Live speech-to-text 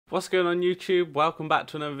What's going on YouTube? Welcome back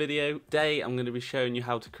to another video. Today I'm going to be showing you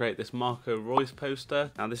how to create this Marco Reus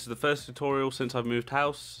poster. Now this is the first tutorial since I've moved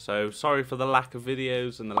house, so sorry for the lack of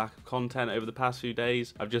videos and the lack of content over the past few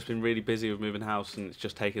days. I've just been really busy with moving house and it's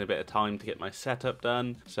just taken a bit of time to get my setup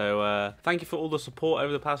done. So thank you for all the support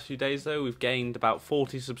over the past few days though. We've gained about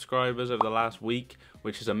 40 subscribers over the last week,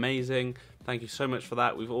 which is amazing. Thank you so much for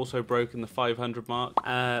that. We've also broken the 500 mark.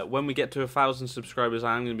 When we get to 1,000 subscribers,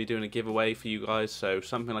 I'm going to be doing a giveaway for you guys. So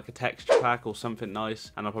something like a texture pack or something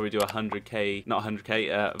nice. And I'll probably do 100k, not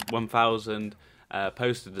 100k, 1,000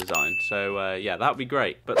 poster design. So yeah, that'd be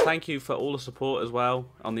great. But thank you for all the support as well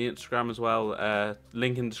on the Instagram as well.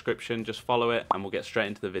 Link in the description. Just follow it and we'll get straight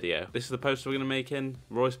into the video. This is the poster we're going to make in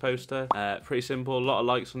Reus poster. Pretty simple. A lot of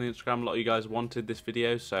likes on the Instagram. A lot of you guys wanted this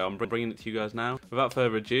video, so I'm bringing it to you guys now. Without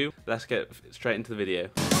further ado, let's get straight into the video.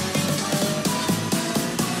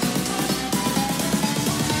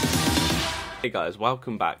 Hey guys,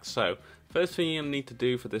 welcome back. So first thing you're going to need to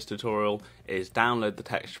do for this tutorial is download the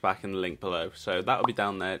texture pack in the link below. So that will be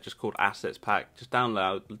down there, just called Assets Pack. Just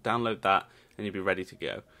download that and you'll be ready to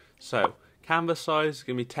go. So canvas size is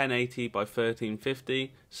going to be 1080 by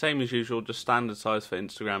 1350. Same as usual, just standard size for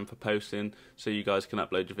Instagram for posting so you guys can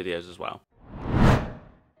upload your videos as well.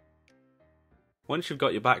 Once you've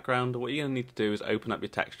got your background, what you're going to need to do is open up your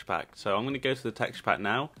texture pack. So I'm going to go to the texture pack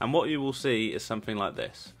now, and what you will see is something like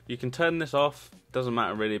this. You can turn this off, doesn't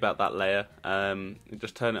matter really about that layer,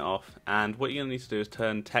 just turn it off, and what you're going to need to do is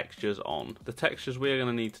turn textures on. The textures we're going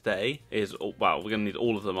to need today is, well, we're going to need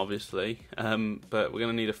all of them obviously, but we're going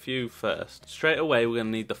to need a few first. Straight away we're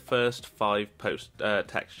going to need the first 5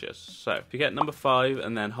 textures. So if you get number 5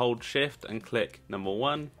 and then hold shift and click number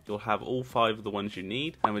 1, you'll have all 5 of the ones you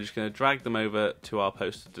need, and we're just going to drag them over to our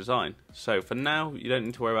poster design. So for now you don't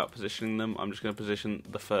need to worry about positioning them. I'm just going to position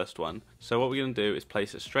the first one. So what we're going to do is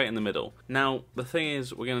place it straight in the middle. Now the thing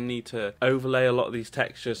is, we're going to need to overlay a lot of these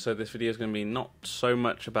textures, so this video is going to be not so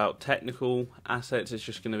much about technical assets, it's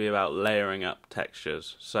just going to be about layering up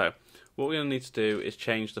textures. So what we're going to need to do is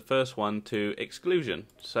change the first one to exclusion.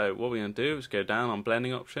 So what we're going to do is go down on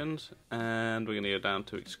blending options and we're going to go down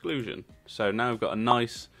to exclusion. So now we've got a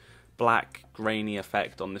nice black grainy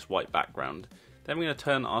effect on this white background. Then we're going to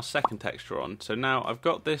turn our second texture on. So now I've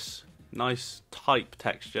got this nice type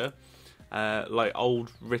texture, like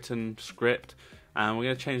old written script, and we're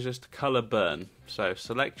going to change this to color burn. So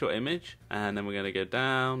select your image and then we're going to go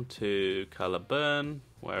down to color burn,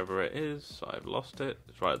 wherever it is. I've lost it.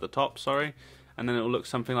 It's right at the top, sorry. And then it will look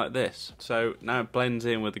something like this. So now it blends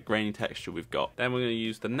in with the grainy texture we've got. Then we're going to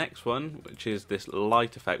use the next one, which is this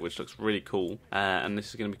light effect, which looks really cool. And this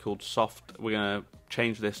is going to be called soft. We're going to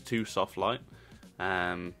change this to soft light,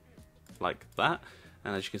 like that.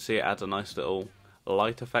 And as you can see, it adds a nice little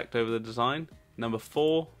light effect over the design. Number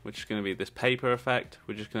 4, which is going to be this paper effect,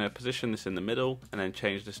 we're just going to position this in the middle and then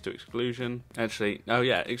change this to exclusion. Actually, oh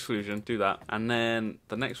yeah, exclusion, do that. And then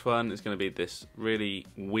the next one is going to be this really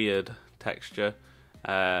weird texture.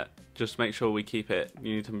 Just make sure we keep it,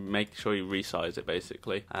 you need to make sure you resize it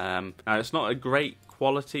basically. Now it's not a great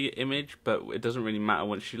quality image, but it doesn't really matter.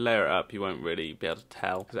 Once you layer it up you won't really be able to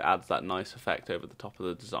tell because it adds that nice effect over the top of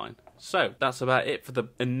the design. So that's about it for the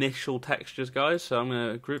initial textures, guys. So I'm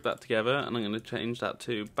going to group that together and I'm going to change that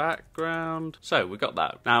to background. So we got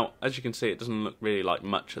that. Now as you can see, it doesn't look really like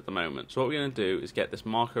much at the moment. So what we're going to do is get this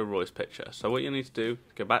Marco Reus picture. So what you need to do,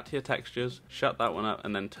 go back to your textures, shut that one up,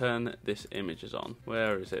 and then turn this images on.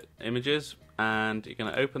 Where is it? Images. And you're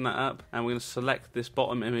going to open that up and we're going to select this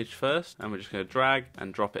bottom image first and we're just going to drag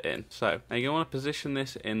and drop it in. So now you're going to want to position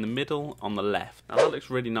this in the middle on the left. Now that looks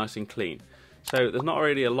really nice and clean. So there's not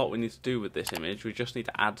really a lot we need to do with this image, we just need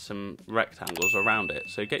to add some rectangles around it.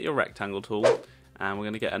 So get your rectangle tool and we're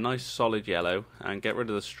going to get a nice solid yellow and get rid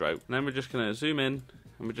of the stroke. And then we're just going to zoom in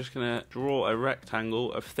and we're just going to draw a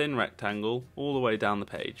rectangle, a thin rectangle, all the way down the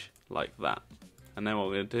page, like that. And then what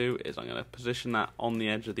we're going to do is I'm going to position that on the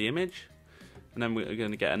edge of the image. And then we're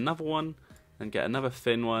going to get another one and get another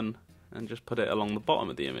thin one and just put it along the bottom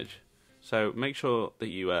of the image. So make sure that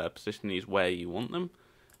you position these where you want them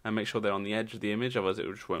and make sure they're on the edge of the image, otherwise it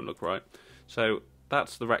just won't look right. So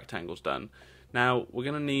that's the rectangles done. Now we're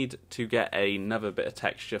going to need to get another bit of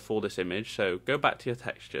texture for this image, so go back to your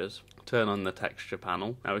textures, turn on the texture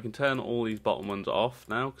panel. Now we can turn all these bottom ones off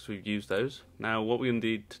now because we've used those. Now what we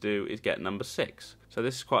need to do is get number 6. So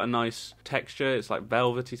this is quite a nice texture, it's like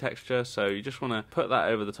velvety texture, so you just want to put that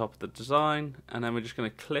over the top of the design and then we're just going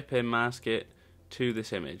to clip in mask it to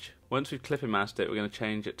this image. Once we've clip and masked it, we're going to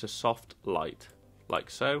change it to soft light, like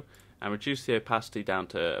so, and reduce the opacity down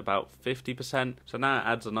to about 50%. So now it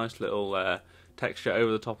adds a nice little texture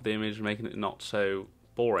over the top of the image, making it not so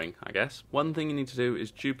boring, I guess. One thing you need to do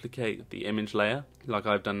is duplicate the image layer, like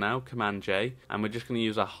I've done now, Command J, and we're just going to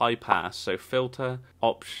use a high pass. So filter,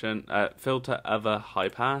 filter other high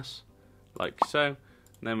pass, like so.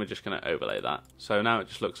 And then we're just going to overlay that. So now it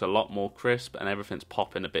just looks a lot more crisp and everything's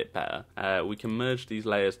popping a bit better. We can merge these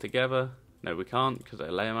layers together. No, we can't because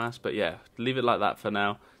they're layer mask, but yeah, leave it like that for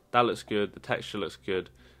now. That looks good, the texture looks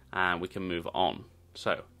good, and we can move on.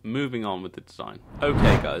 So, moving on with the design.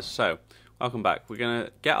 Okay guys, so, welcome back. We're going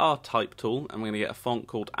to get our type tool, and we're going to get a font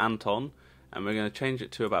called Anton, and we're going to change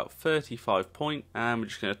it to about 35 point, and we're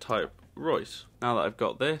just going to type Reus. Now that I've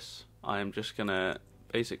got this, I am just going to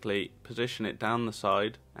basically position it down the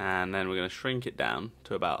side, and then we're going to shrink it down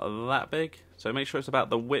to about that big. So make sure it's about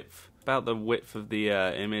the width of the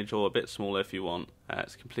image, or a bit smaller if you want.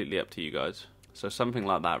 It's completely up to you guys. So something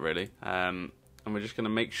like that really. And we're just going to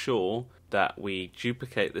make sure that we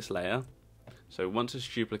duplicate this layer. So once it's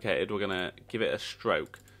duplicated, we're going to give it a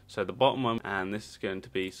stroke. So the bottom one, and this is going to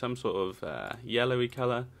be some sort of yellowy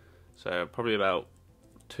colour. So probably about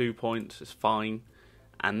 2 points is fine.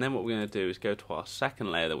 And then what we're going to do is go to our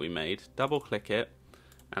second layer that we made, double click it,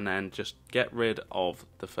 and then just get rid of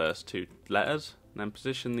the first two letters, and then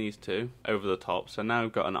position these two over the top. So now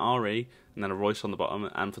we've got an RE and then a Reus on the bottom,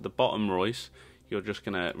 and for the bottom Reus, you're just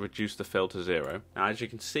going to reduce the fill to 0. Now as you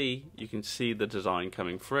can see the design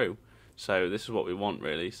coming through. So this is what we want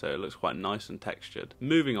really, so it looks quite nice and textured.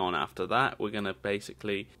 Moving on after that, we're going to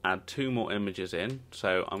basically add 2 more images in.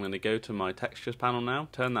 So I'm going to go to my textures panel now,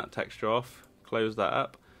 turn that texture off, close that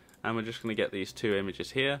up, and we're just going to get these 2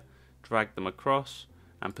 images here, drag them across,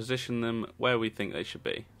 and position them where we think they should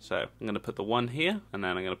be. So I'm going to put the one here, and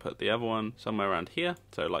then I'm going to put the other one somewhere around here,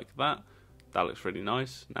 so like that. That looks really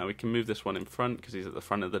nice. Now we can move this one in front because he's at the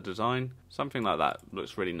front of the design. Something like that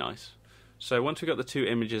looks really nice. So once we've got the 2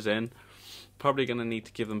 images in, probably going to need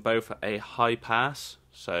to give them both a high pass.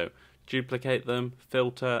 So duplicate them,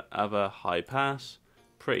 filter, other, high pass.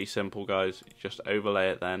 Pretty simple guys, just overlay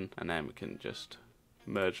it then, and then we can just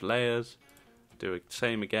merge layers, do the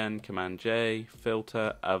same again, Command J,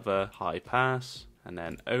 filter, other, high pass, and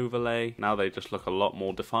then overlay. Now they just look a lot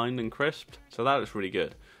more defined and crisped, so that looks really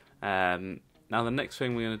good. Now the next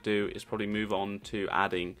thing we're going to do is probably move on to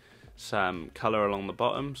adding some colour along the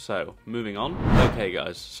bottom, so moving on. Okay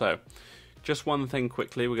guys, so just one thing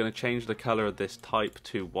quickly, we're going to change the colour of this type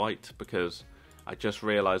to white, because I just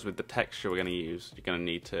realised with the texture we're going to use, you're going to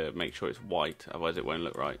need to make sure it's white, otherwise it won't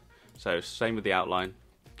look right. So same with the outline,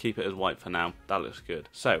 keep it as white for now, that looks good.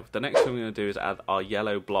 So the next thing we're going to do is add our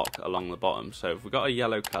yellow block along the bottom. So if we've got a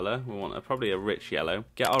yellow colour, we want probably a rich yellow.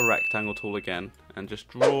 Get our rectangle tool again and just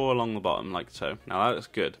draw along the bottom like so. Now that looks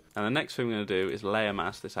good. And the next thing we're going to do is layer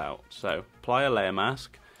mask this out. So apply a layer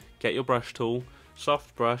mask, get your brush tool,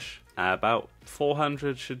 soft brush, about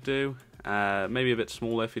 400 should do. Maybe a bit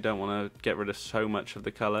smaller if you don't want to get rid of so much of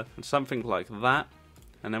the colour, and something like that.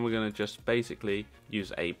 And then we're going to just basically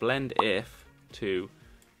use a blend if to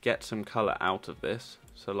get some colour out of this,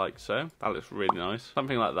 so like so. That looks really nice,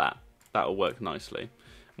 something like that. That'll work nicely.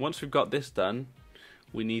 Once we've got this done,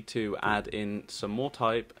 we need to add in some more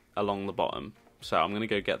type along the bottom. So I'm going to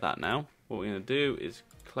go get that now. What we're going to do is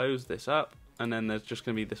close this up, and then there's just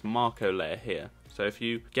going to be this Marco layer here. So if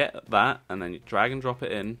you get that and then you drag and drop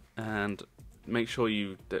it in, and make sure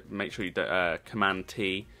you Command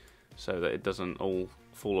T so that it doesn't all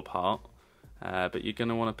fall apart. But you're going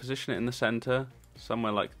to want to position it in the center,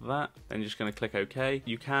 somewhere like that. Then you're just going to click OK.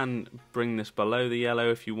 You can bring this below the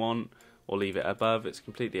yellow if you want, or leave it above. It's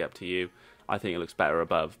completely up to you. I think it looks better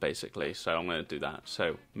above, basically, so I'm going to do that.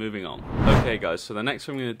 So moving on. Okay guys, so the next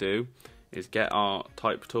thing we're going to do is get our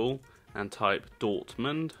type tool and type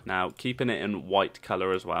Dortmund. Now keeping it in white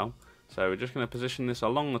color as well. So we're just going to position this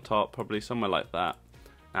along the top, probably somewhere like that.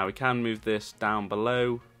 Now we can move this down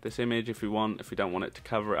below this image if we want, if we don't want it to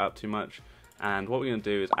cover it up too much. And what we're going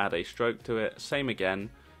to do is add a stroke to it, same again,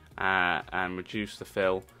 and reduce the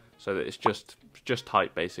fill so that it's just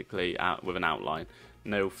type basically with an outline,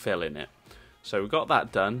 no fill in it. So we've got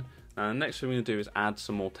that done. Now the next thing we're going to do is add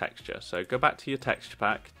some more texture. So go back to your texture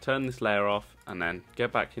pack, turn this layer off, and then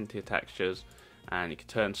get back into your textures, and you can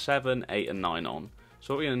turn 7, 8 and 9 on.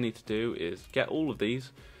 So what we're going to need to do is get all of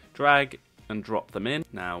these, drag and drop them in.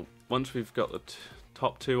 Now once we've got the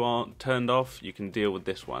top 2 turned off, you can deal with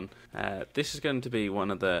this one. This is going to be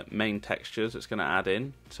one of the main textures it's going to add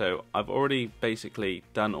in. So I've already basically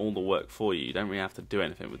done all the work for you. You don't really have to do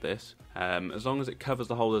anything with this. As long as it covers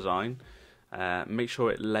the whole design, make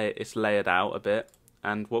sure it's layered out a bit.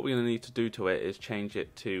 And what we're going to need to do to it is change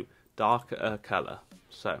it to darker colour.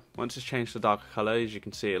 So once it's changed to darker colour, as you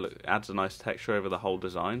can see, it adds a nice texture over the whole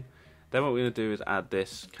design. Then what we're going to do is add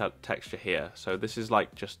this texture here. So this is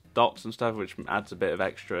like just dots and stuff, which adds a bit of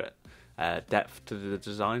extra depth to the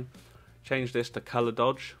design. Change this to color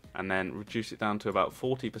dodge and then reduce it down to about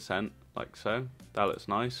 40%, like so. That looks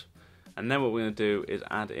nice. And then what we're going to do is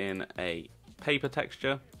add in a paper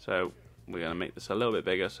texture. So we're going to make this a little bit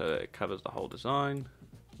bigger so that it covers the whole design,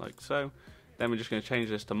 like so. Then we're just going to change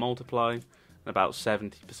this to multiply and about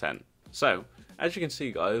 70%. So as you can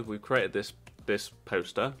see, guys, we've created this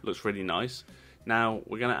poster. Looks really nice. Now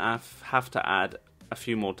we're going to have to add a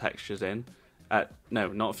few more textures in. No,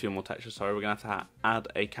 not a few more textures, sorry. We're going to have to add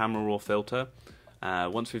a camera raw filter.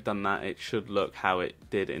 Once we've done that, it should look how it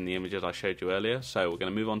did in the images I showed you earlier. So we're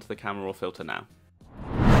going to move on to the camera raw filter now.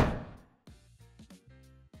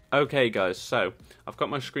 Okay guys, so I've got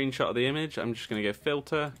my screenshot of the image. I'm just going to go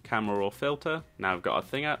filter, camera raw filter. Now I've got our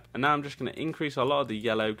thing up, and now I'm just going to increase a lot of the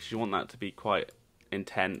yellow because you want that to be quite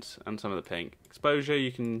intense, and some of the pink. Exposure,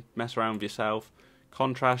 you can mess around with yourself.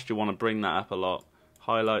 Contrast, you want to bring that up a lot.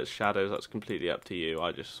 Highlights, shadows, that's completely up to you.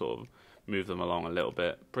 I just sort of move them along a little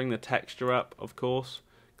bit. Bring the texture up, of course.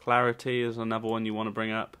 Clarity is another one you want to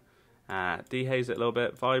bring up. Dehaze it a little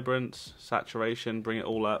bit. Vibrance, saturation, bring it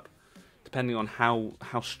all up, depending on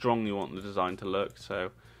how strong you want the design to look.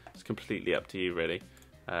 So it's completely up to you, really.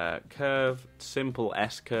 Curve, simple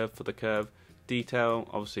S curve for the curve. Detail,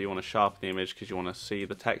 obviously you want to sharpen the image because you want to see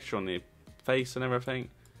the texture on the face and everything.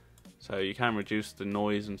 So you can reduce the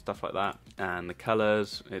noise and stuff like that. And the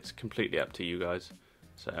colours, it's completely up to you guys.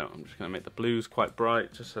 So I'm just going to make the blues quite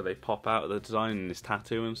bright just so they pop out of the design and this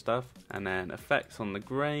tattoo and stuff. And then effects on the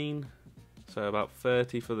grain. So about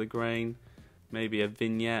 30 for the grain. Maybe a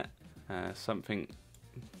vignette, something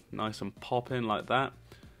nice and popping like that.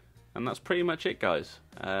 And that's pretty much it, guys.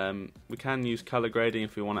 We can use color grading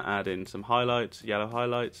if we want to add in some highlights, yellow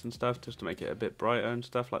highlights and stuff, just to make it a bit brighter and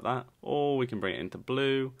stuff like that. Or we can bring it into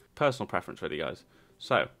blue. Personal preference, really, guys.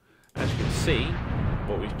 So, as you can see,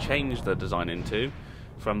 what we've changed the design into,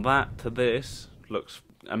 from that to this, looks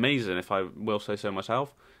amazing, if I will say so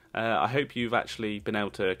myself. I hope you've actually been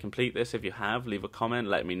able to complete this. If you have, leave a comment,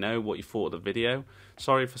 let me know what you thought of the video.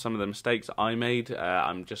 Sorry for some of the mistakes I made.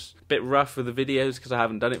 I'm just a bit rough with the videos because I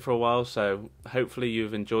haven't done it for a while, so hopefully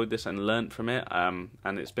you've enjoyed this and learnt from it, and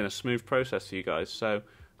it's been a smooth process for you guys. So I'm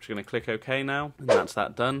just going to click OK now, and that's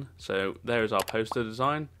that done. So there is our poster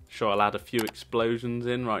design. Sure, I'll add a few explosions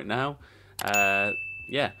in right now.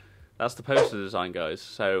 Yeah, that's the poster design, guys.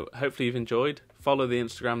 So hopefully you've enjoyed. Follow the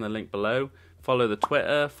Instagram, the link below. Follow the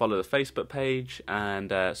Twitter, follow the Facebook page,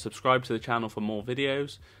 and subscribe to the channel for more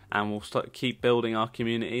videos. And we'll keep building our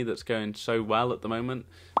community that's going so well at the moment.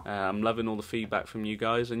 I'm loving all the feedback from you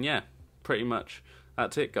guys. And yeah, pretty much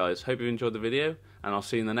that's it, guys. Hope you enjoyed the video, and I'll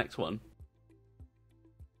see you in the next one.